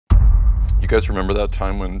guys remember that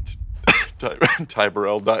time when Ty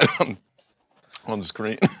Burrell died on the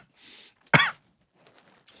screen?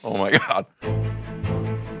 Oh my God.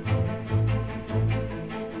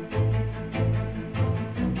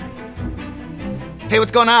 Hey,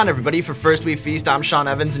 what's going on, everybody? For First We Feast, I'm Sean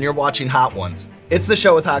Evans, and you're watching Hot Ones. It's the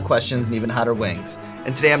show with hot questions and even hotter wings.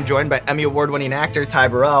 And today I'm joined by Emmy Award-winning actor Ty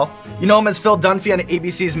Burrell. You know him as Phil Dunphy on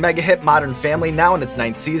ABC's mega hit Modern Family, now in its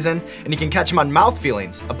 9th season. And you can catch him on Mouth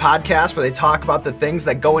Feelings, a podcast where they talk about the things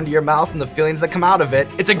that go into your mouth and the feelings that come out of it.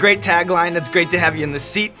 It's a great tagline. It's great to have you in the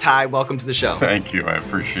seat. Ty, welcome to the show. Thank you. I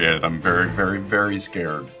appreciate it. I'm very, very, very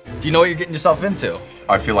scared. Do you know what you're getting yourself into?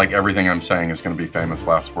 I feel like everything I'm saying is going to be famous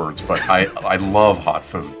last words, but I love hot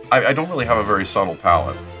food. I don't really have a very subtle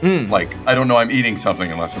palate. Like, I don't know I'm eating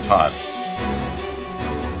something unless it's hot.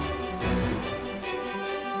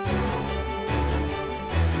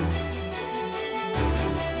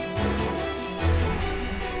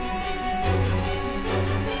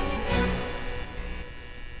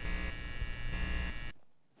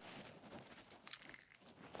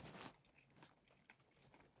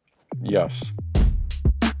 Yes.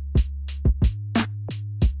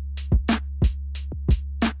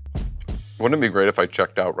 Wouldn't it be great if I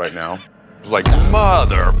checked out right now? Like,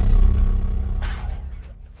 mother.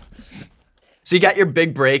 So you got your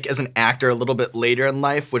big break as an actor a little bit later in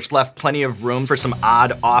life, which left plenty of room for some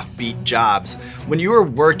odd, offbeat jobs. When you were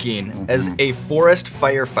working as a forest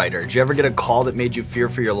firefighter, did you ever get a call that made you fear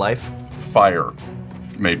for your life? Fire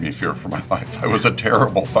made me fear for my life. I was a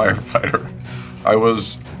terrible firefighter. I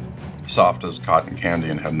was soft as cotton candy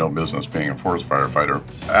and had no business being a forest firefighter.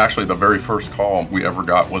 Actually, the very first call we ever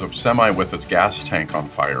got was a semi with its gas tank on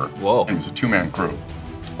fire. Whoa. And it was a two-man crew.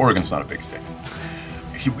 Oregon's not a big state.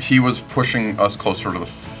 He was pushing us closer to the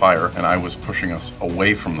fire, and I was pushing us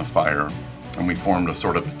away from the fire, and we formed a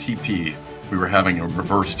sort of a TP. We were having a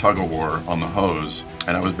reverse tug-of-war on the hose,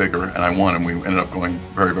 and I was bigger, and I won, and we ended up going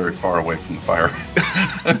very, very far away from the fire.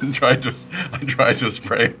 And I tried to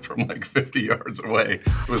spray it from like 50 yards away.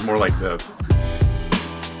 It was more like this.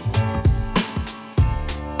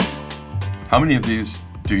 How many of these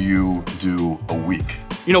do you do a week?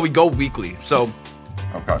 You know, we go weekly, so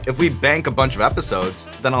Okay. if we bank a bunch of episodes,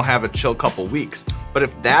 then I'll have a chill couple weeks. But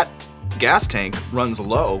if that gas tank runs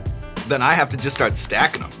low, then I have to just start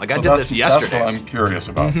stacking them. Like I did this yesterday. That's what I'm curious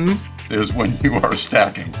about, is when you are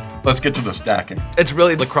stacking. Let's get to the stacking. It's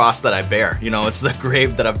really the cross that I bear. You know, it's the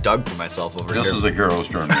grave that I've dug for myself over here. This is a hero's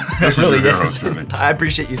journey. This It really is a hero's is. journey. I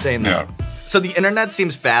appreciate you saying that. Yeah. So the internet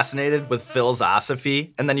seems fascinated with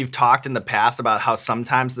philosophy, and then you've talked in the past about how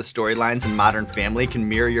sometimes the storylines in Modern Family can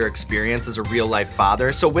mirror your experience as a real-life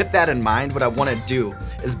father. So with that in mind, what I want to do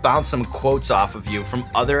is bounce some quotes off of you from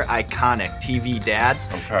other iconic TV dads.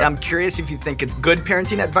 Okay. And I'm curious if you think it's good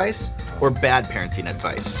parenting advice or bad parenting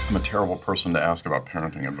advice. I'm a terrible person to ask about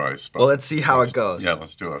parenting advice. But Well, let's see how it goes. Yeah,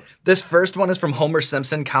 let's do it. This first one is from Homer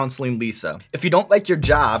Simpson counseling Lisa. If you don't like your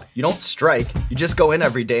job, you don't strike, you just go in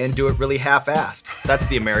every day and do it really half-assed. That's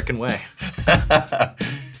the American way.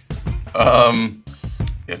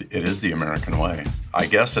 It is the American way. I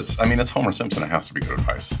guess it's Homer Simpson. It has to be good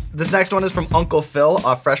advice. This next one is from Uncle Phil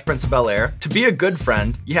off Fresh Prince of Bel-Air. To be a good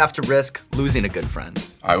friend, you have to risk losing a good friend.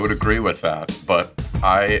 I would agree with that, but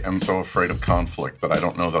I am so afraid of conflict that I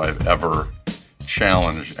don't know that I've ever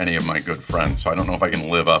challenged any of my good friends. So I don't know if I can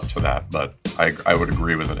live up to that, but I would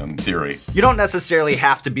agree with it in theory. You don't necessarily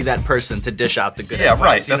have to be that person to dish out the good Yeah,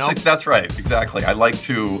 advice, right. you know? That's right. Exactly. I like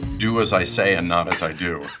to do as I say and not as I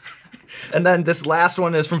do. And then this last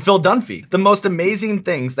one is from Phil Dunphy. The most amazing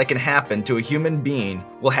things that can happen to a human being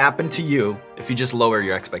will happen to you if you just lower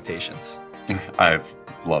your expectations. I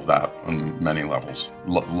love that on many levels.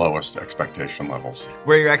 Lowest expectation levels.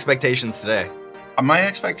 Where are your expectations today? My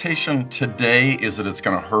expectation today is that it's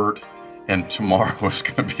going to hurt, and tomorrow is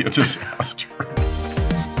going to be a disaster.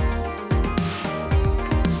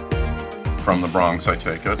 From the Bronx, I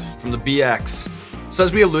take it. From the BX. So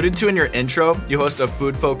as we alluded to in your intro, you host a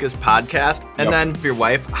food-focused podcast, and Yep. then your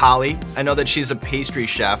wife, Holly, I know that she's a pastry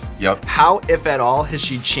chef. Yep. How, if at all, has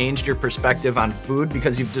she changed your perspective on food?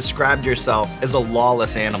 Because you've described yourself as a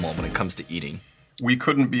lawless animal when it comes to eating. We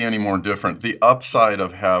couldn't be any more different. The upside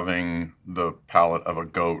of having the palate of a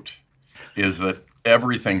goat is that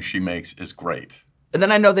everything she makes is great. And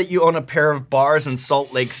then I know that you own a pair of bars in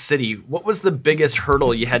Salt Lake City. What was the biggest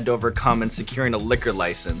hurdle you had to overcome in securing a liquor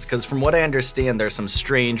license? Because from what I understand, there's some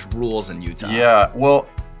strange rules in Utah. Yeah, well,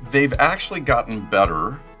 they've actually gotten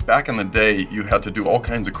better. Back in the day, you had to do all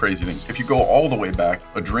kinds of crazy things. If you go all the way back,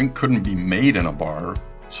 a drink couldn't be made in a bar,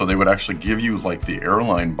 so they would actually give you like the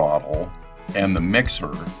airline bottle and the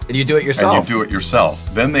mixer. And you do it yourself. And you do it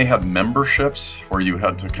yourself. Then they had memberships where you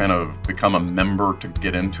had to kind of become a member to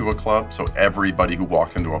get into a club. So everybody who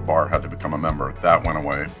walked into a bar had to become a member. That went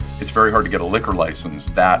away. It's very hard to get a liquor license.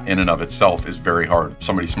 That in and of itself is very hard.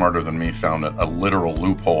 Somebody smarter than me found a literal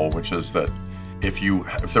loophole, which is that if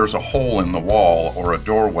there's a hole in the wall or a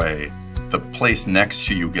doorway, the place next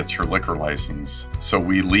to you gets your liquor license. So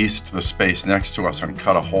we leased the space next to us and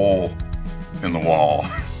cut a hole in the wall.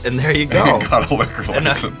 And there you go. And got a liquor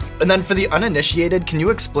license. And then for the uninitiated, can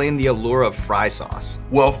you explain the allure of fry sauce?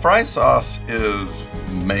 Well, fry sauce is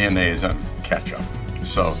mayonnaise and ketchup.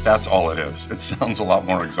 So that's all it is. It sounds a lot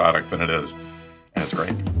more exotic than it is, and it's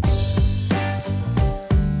great.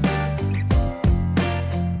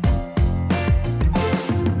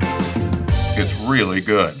 It's really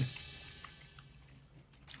good.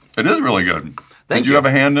 It is really good. Did you have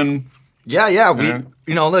a hand in? Yeah.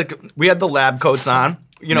 We had the lab coats on.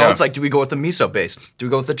 It's like, do we go with the miso base? Do we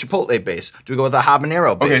go with the chipotle base? Do we go with the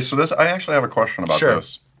habanero base? Okay, so I actually have a question about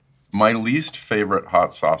this. My least favorite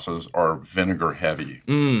hot sauces are vinegar heavy.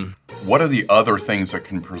 What are the other things that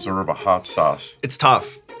can preserve a hot sauce? It's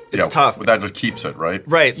tough. It's tough. But that just keeps it, right?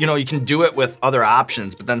 Right. You can do it with other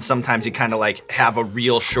options, but then sometimes you kind of like have a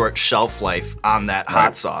real short shelf life on that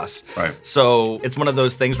hot sauce. Right. So it's one of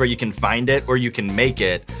those things where you can find it or you can make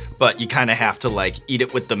it, but you kind of have to like eat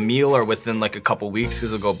it with the meal or within like a couple weeks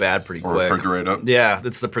because it'll go bad pretty quick. Or refrigerate it. Yeah,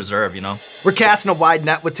 it's the preserve, We're casting a wide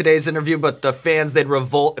net with today's interview, but the fans, they'd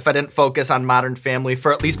revolt if I didn't focus on Modern Family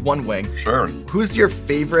for at least one wing. Sure. Who's your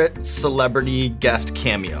favorite celebrity guest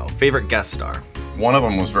cameo? Favorite guest star? One of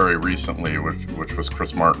them was very recently, which was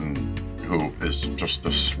Chris Martin, who is just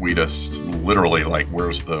the sweetest, literally like,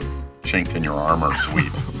 where's the chink in your armor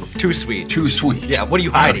sweet. Too sweet. Too sweet. Yeah, what are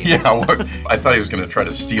you hiding? I thought he was going to try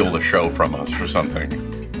to steal the show from us or something.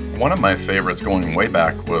 One of my favorites going way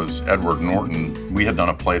back was Edward Norton. We had done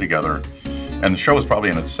a play together, and the show was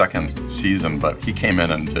probably in its second season, but he came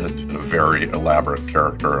in and did a very elaborate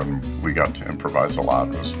character, and we got to improvise a lot.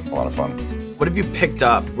 It was a lot of fun. What have you picked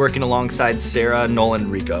up working alongside Sarah,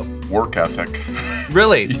 Nolan, Rico? Work ethic.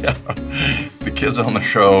 Really? Yeah. The kids on the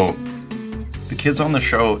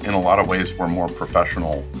show in a lot of ways were more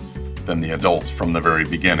professional than the adults from the very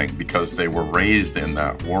beginning because they were raised in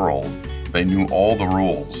that world. They knew all the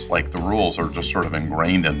rules. Like, the rules are just sort of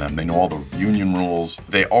ingrained in them. They know all the union rules.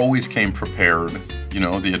 They always came prepared.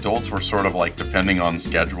 The adults were sort of like depending on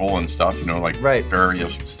schedule and stuff,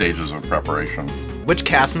 various stages of preparation. Which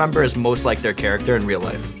cast member is most like their character in real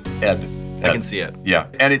life? Ed. I can see it. Yeah,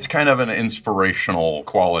 and it's kind of an inspirational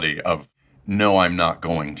quality of, no, I'm not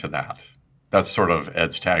going to that. That's sort of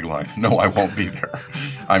Ed's tagline. No, I won't be there.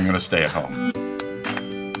 I'm going to stay at home.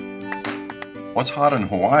 What's hot in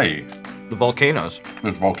Hawaii? The volcanoes.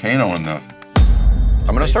 There's volcano in this.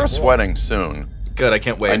 I'm going to start sweating soon. Good, I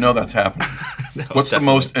can't wait. I know that's happening. What's the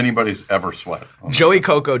most anybody's ever sweat? Joey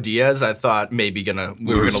Coco Diaz, I thought maybe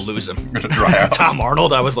we were gonna lose him. Gonna dry out. Tom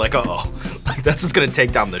Arnold, I was like, that's what's gonna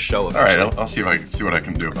take down the show eventually. All right, I'll see what I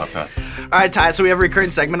can do about that. All right, Ty, so we have a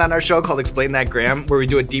recurring segment on our show called Explain That Gram, where we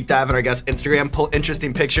do a deep dive on our guest's Instagram, pull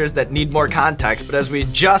interesting pictures that need more context, but as we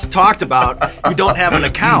just talked about, you don't have an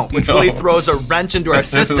account, which really throws a wrench into our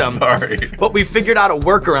system. Sorry. But we figured out a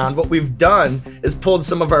workaround. What we've done is pulled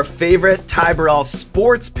some of our favorite Ty Burrell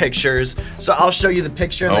sports pictures. So I'll show you the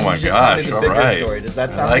picture and then you just tell me the bigger story. Does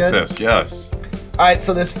that sound good? I like this, yes. All right,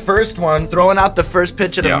 so this first one, throwing out the first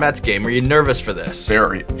pitch at a Mets game. Were you nervous for this?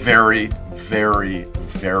 Very, very, very,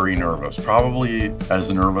 very nervous. Probably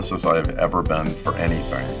as nervous as I've ever been for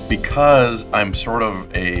anything. Because I'm sort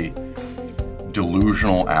of a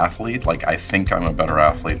delusional athlete. Like, I think I'm a better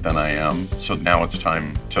athlete than I am. So now it's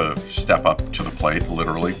time to step up to the plate,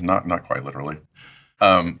 literally. Not quite literally.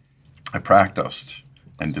 I practiced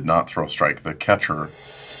and did not throw a strike. The catcher,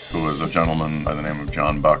 who was a gentleman by the name of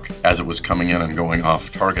John Buck, as it was coming in and going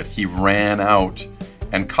off target, he ran out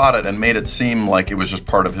and caught it and made it seem like it was just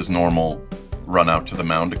part of his normal run out to the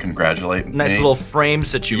mound to congratulate me. Nice little frame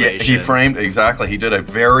situation. Yeah, he framed, exactly. He did a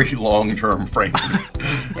very long-term frame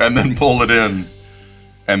and then pulled it in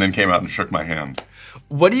and then came out and shook my hand.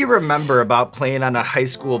 What do you remember about playing on a high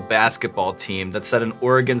school basketball team that set an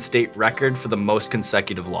Oregon State record for the most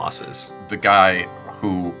consecutive losses? The guy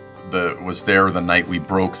who was there the night we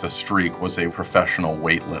broke the streak was a professional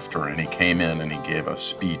weightlifter, and he came in and he gave a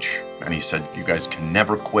speech and he said, "You guys can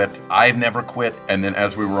never quit. I've never quit." And then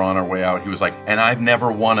as we were on our way out, he was like, "And I've never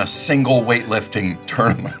won a single weightlifting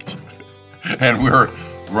tournament." And we were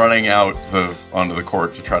running out onto the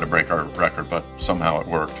court to try to break our record, but somehow it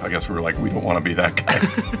worked. I guess we were like, we don't want to be that guy.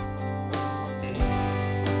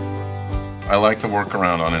 I like the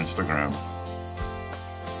workaround on Instagram.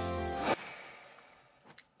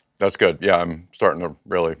 That's good. Yeah, I'm starting to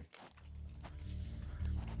really,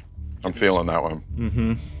 I'm feeling that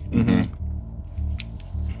one.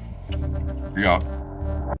 Yeah.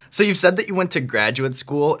 So you've said that you went to graduate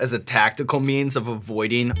school as a tactical means of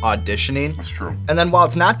avoiding auditioning. That's true. And then while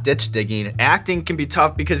it's not ditch digging, acting can be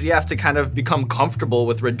tough because you have to kind of become comfortable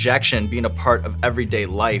with rejection being a part of everyday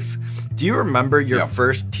life. Do you remember your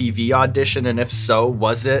first TV audition? And if so,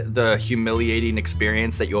 was it the humiliating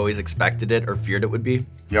experience that you always expected it or feared it would be?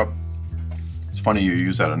 Yep. It's funny you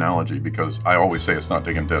use that analogy because I always say it's not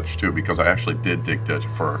digging ditch too, because I actually did dig ditch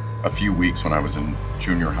for a few weeks when I was in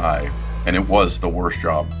junior high. And it was the worst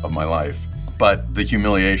job of my life. But the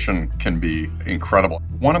humiliation can be incredible.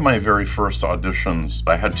 One of my very first auditions,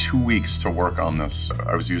 I had 2 weeks to work on this.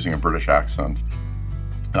 I was using a British accent.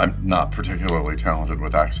 I'm not particularly talented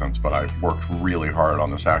with accents, but I worked really hard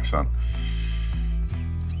on this accent.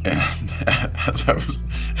 And as I was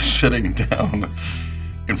sitting down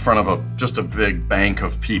in front of just a big bank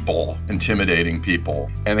of people, intimidating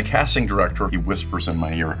people, and the casting director, he whispers in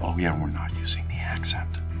my ear, "Oh yeah, we're not using the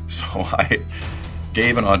accent." So I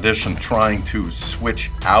gave an audition trying to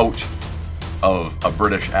switch out of a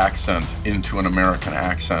British accent into an American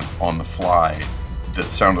accent on the fly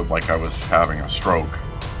that sounded like I was having a stroke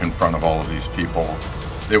in front of all of these people.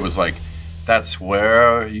 It was like, "That's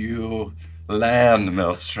where you land,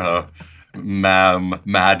 Mr. Ma'am,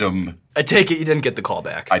 Madam." I take it you didn't get the call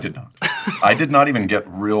back. I did not. I did not even get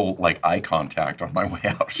real eye contact on my way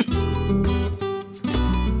out.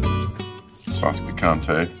 Sauce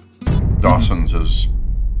picante. Dawson's is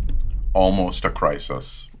almost a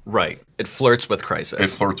crisis. Right. It flirts with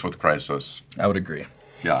crisis. It flirts with crisis. I would agree.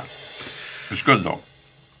 Yeah. It's good though.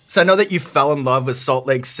 So I know that you fell in love with Salt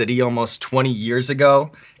Lake City almost 20 years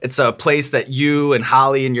ago. It's a place that you and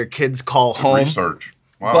Holly and your kids call home. Research.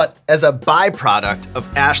 Wow. But as a byproduct of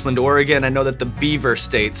Ashland, Oregon, I know that the Beaver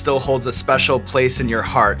State still holds a special place in your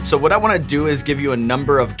heart. So what I want to do is give you a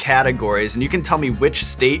number of categories, and you can tell me which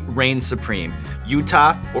state reigns supreme,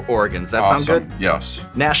 Utah or Oregon. Does that sound good? Yes.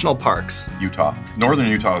 National parks. Utah. Northern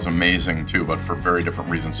Utah is amazing too, but for very different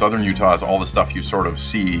reasons. Southern Utah is all the stuff you sort of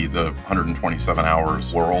see, the 127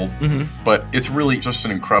 hours world. But it's really just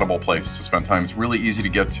an incredible place to spend time. It's really easy to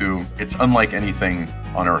get to. It's unlike anything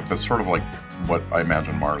on Earth. It's sort of like what I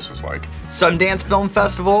imagine Mars is like. Sundance Film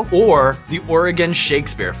Festival or the Oregon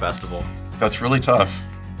Shakespeare Festival? That's really tough.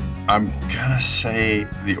 I'm gonna say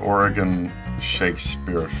the Oregon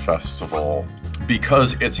Shakespeare Festival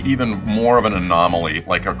because it's even more of an anomaly,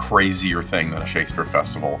 like a crazier thing than a Shakespeare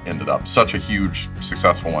Festival ended up. Such a huge,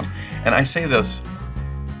 successful one. And I say this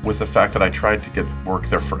with the fact that I tried to get work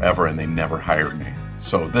there forever and they never hired me.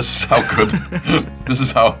 So this is how good, this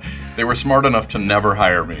is how they were smart enough to never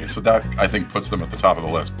hire me. So that, I think, puts them at the top of the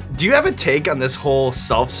list. Do you have a take on this whole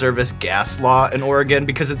self-service gas law in Oregon?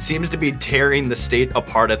 Because it seems to be tearing the state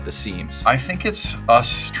apart at the seams. I think it's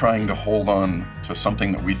us trying to hold on to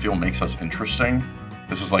something that we feel makes us interesting.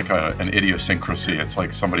 This is like an idiosyncrasy. It's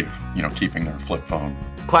like somebody, keeping their flip phone.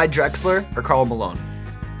 Clyde Drexler or Karl Malone?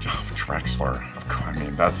 Drexler, of course, I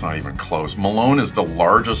mean, that's not even close. Malone is the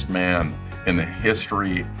largest man in the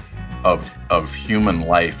history of human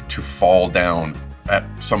life to fall down at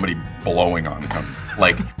somebody blowing on him.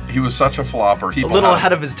 Like, he was such a flopper. A little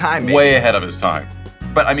ahead of his time, maybe. Way ahead of his time.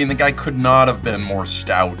 But I mean, the guy could not have been more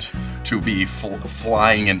stout to be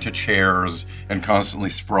flying into chairs and constantly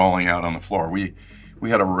sprawling out on the floor. We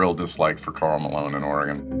had a real dislike for Karl Malone in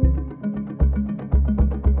Oregon.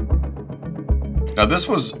 Now, this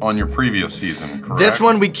was on your previous season, correct? This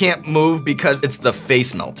one we can't move because it's the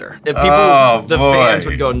face melter. If people, the fans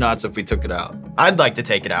would go nuts if we took it out. I'd like to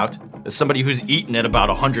take it out as somebody who's eaten it about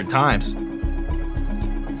 100 times.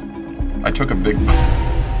 I took a big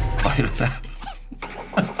bite of that.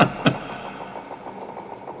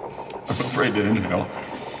 I'm afraid to inhale.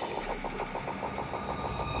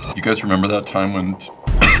 You guys remember that time when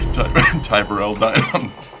Ty Burrell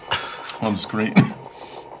died on screen?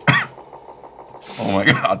 Oh my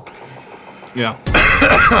God. Yeah.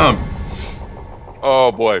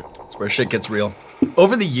 Oh boy. That's where shit gets real.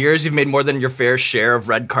 Over the years, you've made more than your fair share of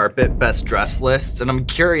red carpet best dressed lists, and I'm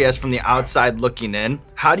curious from the outside looking in,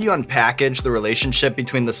 how do you unpackage the relationship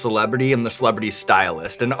between the celebrity and the celebrity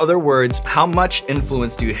stylist? In other words, how much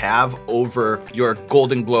influence do you have over your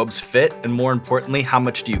Golden Globes fit, and more importantly, how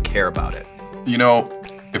much do you care about it?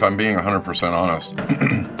 If I'm being 100% honest,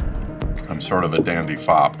 I'm sort of a dandy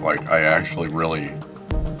fop. Like, I actually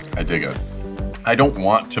I dig it. I don't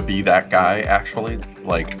want to be that guy, actually.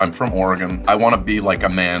 Like, I'm from Oregon. I want to be like a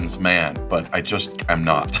man's man, but I'm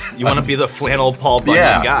not. You want to be the flannel Paul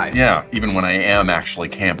Bunyan guy. Yeah, even when I am actually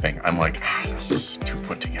camping, I'm like, this is too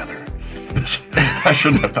put together. this. I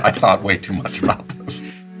shouldn't have. I thought way too much about this.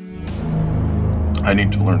 I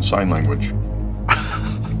need to learn sign language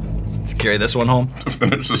Let's carry this one home. to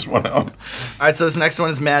finish this one out. All right, so this next one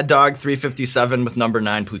is Mad Dog 357 with number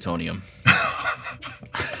 9 plutonium.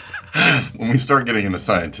 When we start getting into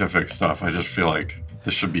scientific stuff, I just feel like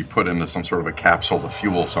this should be put into some sort of a capsule to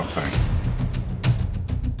fuel something.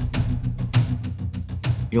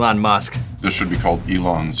 Elon Musk. This should be called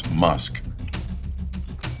Elon's Musk.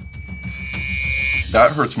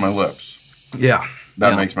 That hurts my lips. Yeah.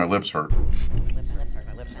 That makes my lips hurt.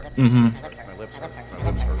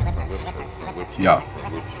 Yeah.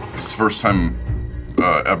 It's the first time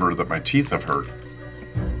ever that my teeth have hurt.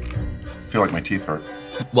 I feel like my teeth hurt.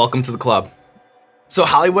 Welcome to the club. So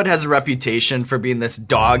Hollywood has a reputation for being this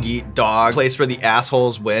dog-eat-dog place where the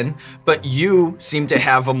assholes win, but you seem to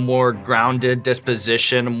have a more grounded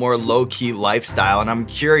disposition, a more low-key lifestyle, and I'm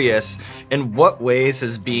curious, in what ways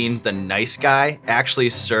has being the nice guy actually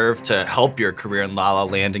served to help your career in La La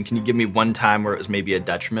Land, and can you give me one time where it was maybe a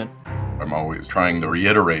detriment? I'm always trying to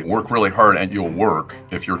reiterate, work really hard and you'll work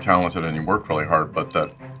if you're talented and you work really hard, but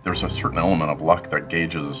that there's a certain element of luck that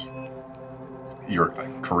gauges your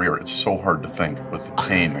career. It's so hard to think with the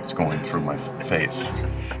pain that's going through my face.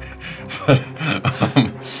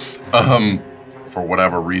 For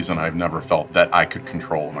whatever reason, I've never felt that I could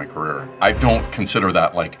control my career. I don't consider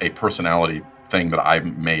that like a personality thing that I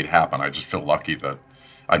made happen. I just feel lucky that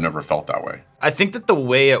I've never felt that way. I think that the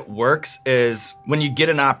way it works is when you get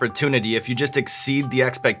an opportunity, if you just exceed the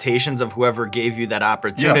expectations of whoever gave you that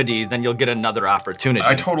opportunity, then you'll get another opportunity.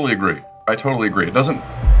 I totally agree. I totally agree. It doesn't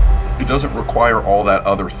require all that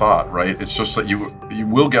other thought, right? It's just that you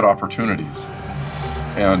will get opportunities,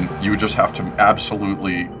 and you just have to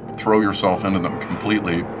absolutely throw yourself into them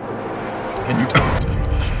completely, and you don't,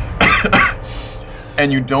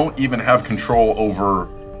 and you don't even have control over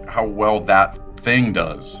how well that thing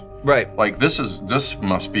does. Right. Like this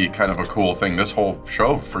must be kind of a cool thing, this whole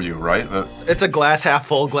show for you, right? It's a glass half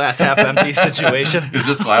full, glass half empty situation. Is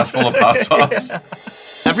this glass full of hot sauce? Yeah.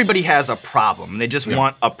 Everybody has a problem. They just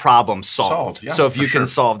want a problem solved. Yeah, so if you sure. can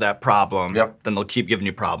solve that problem, then they'll keep giving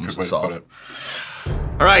you problems to solve. Good way to put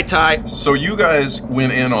it. All right, Ty. So you guys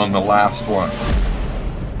went in on the last one.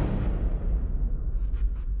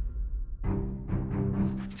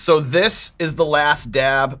 So this is the last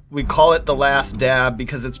dab. We call it the last dab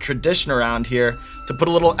because it's tradition around here to put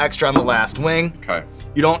a little extra on the last wing. Okay.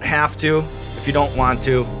 You don't have to if you don't want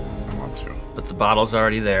to. I want to. But the bottle's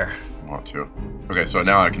already there. I want to. Okay, so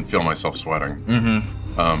now I can feel myself sweating.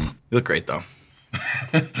 Mm-hmm. You look great, though.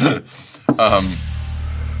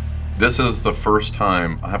 This is the first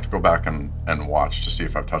time, I have to go back and watch to see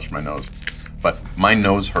if I've touched my nose, but my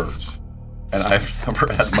nose hurts. And I've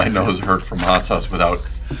never had my nose hurt from hot sauce without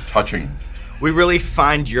touching. We really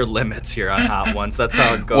find your limits here on Hot Ones. That's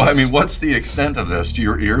how it goes. Well, I mean, what's the extent of this? Do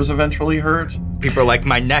your ears eventually hurt? People are like,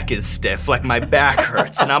 my neck is stiff, like my back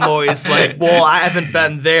hurts. And I'm always like, well, I haven't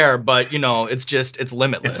been there, but you know, it's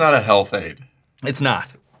limitless. It's not a health aid. It's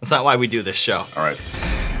not. That's not why we do this show. All right.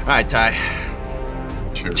 All right, Ty.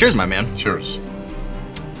 Cheers. Cheers, my man. Cheers.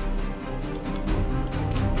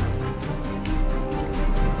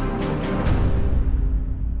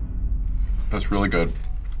 That's really good.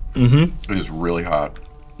 Mm-hmm. It is really hot.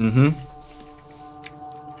 Mm-hmm.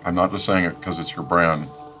 I'm not just saying it because it's your brand,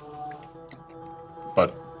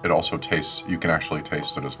 but it also tastes, you can actually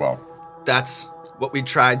taste it as well. That's what we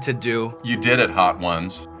tried to do. You did it, Hot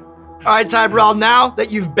Ones. All right, Ty Burrell, now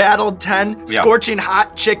that you've battled 10 scorching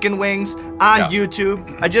hot chicken wings on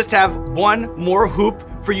YouTube, I just have one more hoop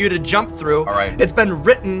for you to jump through. All right. It's been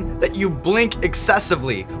written that you blink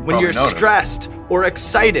excessively when you're noticed. stressed or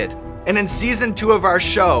excited. And in season 2 of our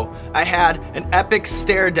show, I had an epic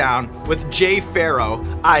stare down with Jay Farrow.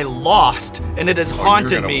 I lost, and it has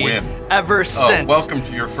haunted me ever since. Welcome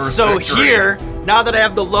to your first victory. Here, now that I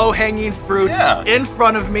have the low-hanging fruit in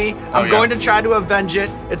front of me, I'm going to try to avenge it.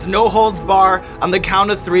 It's no holds bar. On the count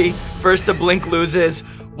of 3, first to blink loses.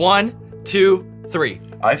 1, 2, 3.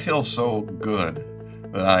 I feel so good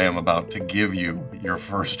that I am about to give you your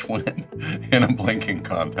first win in a blinking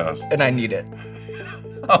contest. And I need it.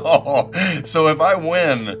 Oh, so if I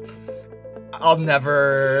win, I'll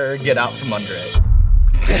never get out from under it.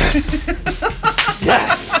 Yes.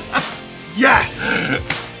 Yes. Yes.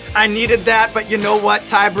 I needed that, but you know what,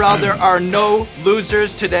 Ty Burrell? There are no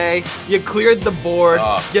losers today. You cleared the board.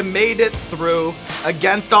 You made it through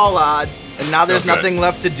against all odds, and now there's nothing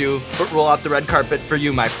left to do but roll out the red carpet for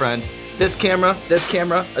you, my friend. This camera, this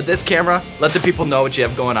camera, this camera. Let the people know what you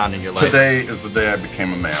have going on in your life. Today is the day I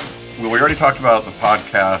became a man. Well, we already talked about the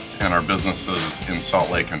podcast and our businesses in Salt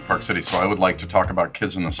Lake and Park City, so I would like to talk about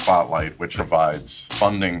Kids in the Spotlight, which provides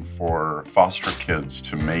funding for foster kids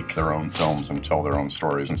to make their own films and tell their own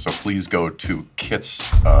stories. And so please go to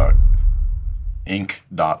kitsinc.org.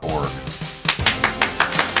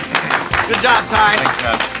 Good job, Ty. Thanks,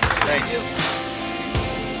 Ted. Thank you.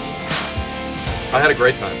 I had a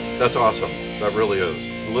great time. That's awesome. That really is.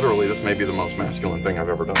 Literally, this may be the most masculine thing I've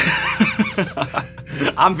ever done.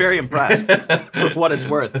 I'm very impressed for what it's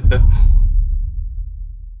worth.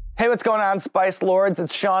 Hey, what's going on, Spice Lords?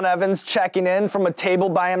 It's Sean Evans checking in from a table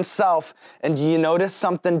by himself. And do you notice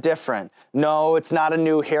something different? No, it's not a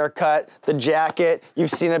new haircut. The jacket,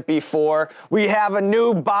 you've seen it before. We have a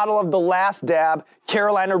new bottle of The Last Dab,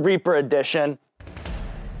 Carolina Reaper edition.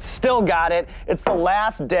 Still got it. It's The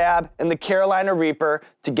Last Dab and the Carolina Reaper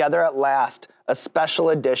together at last. A special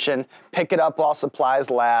edition. Pick it up while supplies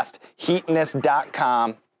last.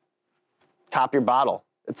 Heatonist.com. Cop your bottle.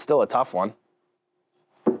 It's still a tough one.